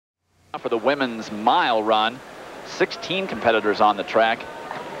for the women's mile run. 16 competitors on the track,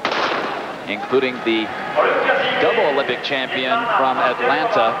 including the double Olympic champion from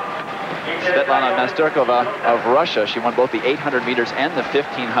Atlanta, Svetlana Masterkova of Russia. She won both the 800 meters and the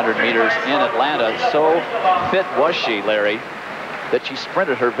 1500 meters in Atlanta. So fit was she, Larry, that she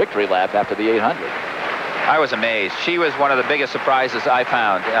sprinted her victory lap after the 800. I was amazed. She was one of the biggest surprises I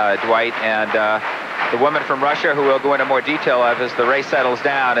found, Dwight, and the woman from Russia, who we'll go into more detail of as the race settles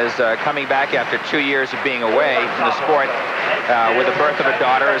down, is coming back after 2 years of being away from the sport with the birth of a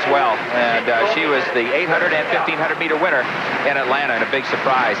daughter as well. And she was the 800 and 1500 meter winner in Atlanta, and a big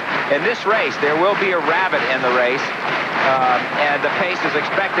surprise. In this race, there will be a rabbit in the race, and the pace is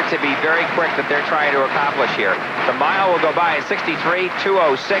expected to be very quick that they're trying to accomplish here. The mile will go by in 63,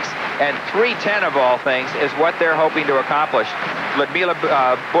 206, and 310 of all things is what they're hoping to accomplish. Lyudmila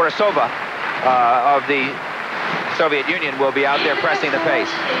Borisova of the Soviet Union will be out there pressing the pace.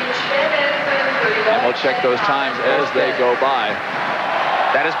 And we'll check those times as they go by.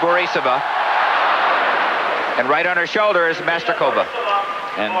 That is Borisova. And right on her shoulder is Masterkova.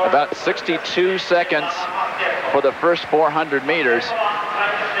 And about 62 seconds for the first 400 meters.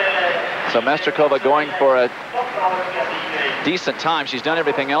 So Masterkova going for a decent time. She's done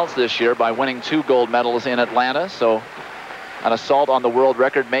everything else this year by winning 2 gold medals in Atlanta. So an assault on the world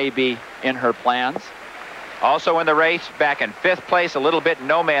record may be in her plans. Also in the race, back in 5th place, a little bit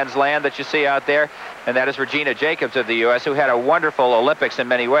no man's land that you see out there, and that is Regina Jacobs of the U.S., who had a wonderful Olympics in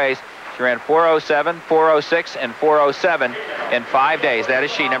many ways. She ran 4:07, 4:06, and 4:07 in 5 days. That is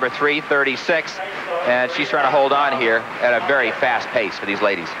she, number 336, and she's trying to hold on here at a very fast pace for these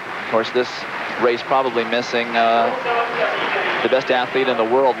ladies. Of course, this race probably missing the best athlete in the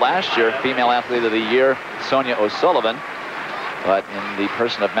world last year, female athlete of the year, Sonia O'Sullivan. But in the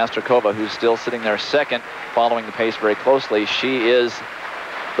person of Masterkova, who's still sitting there second, following the pace very closely, she is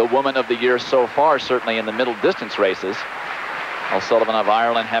the woman of the year so far, certainly in the middle distance races. O'Sullivan of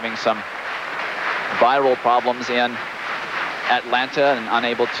Ireland having some viral problems in Atlanta and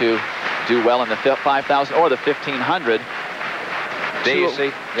unable to do well in the 5,000 or the 1,500. There you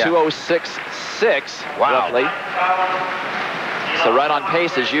see. Yeah. 2:06.6, roughly. So right on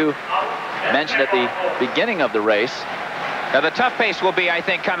pace, as you mentioned at the beginning of the race. Now, the tough pace will be, I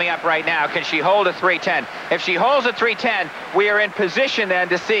think, coming up right now. Can she hold a 3:10? If she holds a 3:10, we are in position then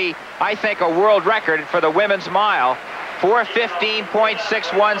to see, I think, a world record for the women's mile.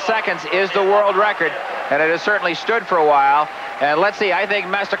 4:15.61 seconds is the world record, and it has certainly stood for a while. And let's see, I think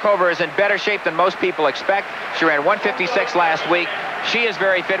Masterkova is in better shape than most people expect. She ran 1:56 last week. She is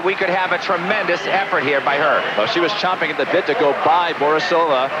very fit. We could have a tremendous effort here by her. Well, she was chomping at the bit to go by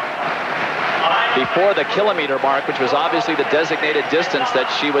Borisova before the kilometer mark, which was obviously the designated distance that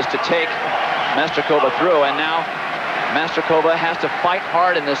she was to take Masterkova through. And now Masterkova has to fight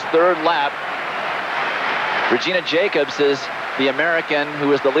hard in this 3rd lap. Regina Jacobs is the American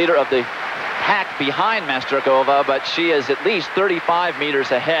who is the leader of the pack behind Masterkova, but she is at least 35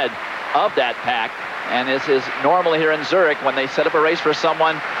 meters ahead of that pack. And this is normally here in Zurich, when they set up a race for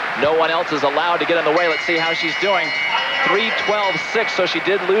someone, no one else is allowed to get in the way. Let's see how she's doing. 3:12.6, so she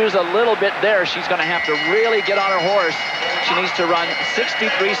did lose a little bit there. She's going to have to really get on her horse. She needs to run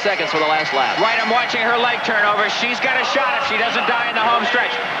 63 seconds for the last lap. Right, I'm watching her leg turnover. She's got a shot if she doesn't die in the home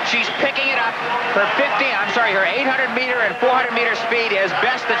stretch. She's picking it up. Her 800 meter and 400 meter speed is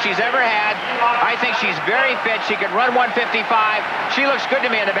best that she's ever had. I think she's very fit. She can run 1:55. She looks good to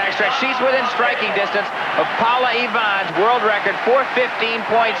me in the backstretch. She's within striking distance of Paula Ivan's world record,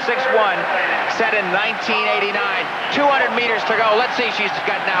 4:15.61, set in 1989. 200 meters to go. Let's see, she's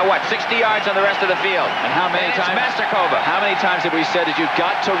got now, what, 60 yards on the rest of the field. And how many times? Masterkova. How many times have we said that you've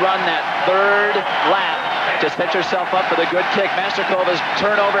got to run that 3rd lap to set yourself up for the good kick? Masterkova's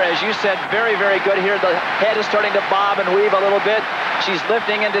turnover, as you said, very, very good here. The head is starting to bob and weave a little bit. She's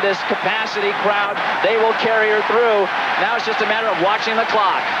lifting into this capacity crowd. They will carry her through. Now it's just a matter of watching the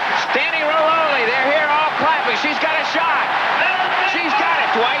clock. Standing roll only. They're here all clapping. She's got a shot. She's got it,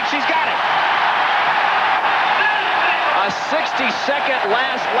 Dwight. She's got it. A 60-second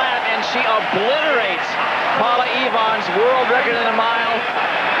last lap, and she obliterates Paula Ivan's world record in a mile.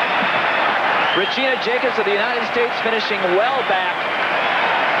 Regina Jacobs of the United States finishing well back,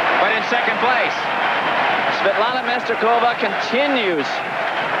 but in 2nd place. Svetlana Masterkova continues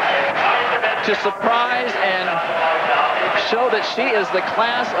to surprise and show that she is the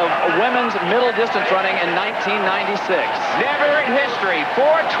class of women's middle distance running in 1996. Never in history,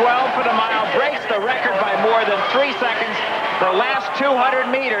 4:12 for the mile, breaks the record by more than 3 seconds. Her last 200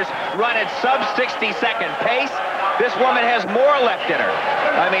 meters run at sub-60-second pace. This woman has more left in her.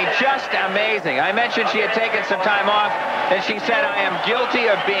 I mean, just amazing. I mentioned she had taken some time off, and she said, I am guilty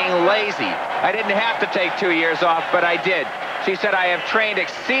of being lazy. I didn't have to take 2 years off, but I did. She said, I have trained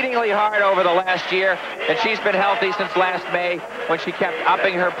exceedingly hard over the last year, and she's been healthy since last May when she kept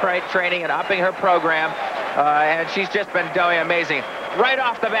upping her training and upping her program, and she's just been doing amazing. Right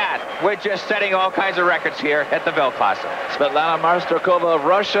off the bat, we're just setting all kinds of records here at the Weltklasse. Svetlana Masterkova of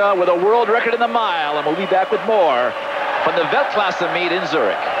Russia with a world record in the mile, and we'll be back with more from the Weltklasse meet in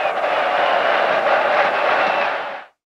Zurich.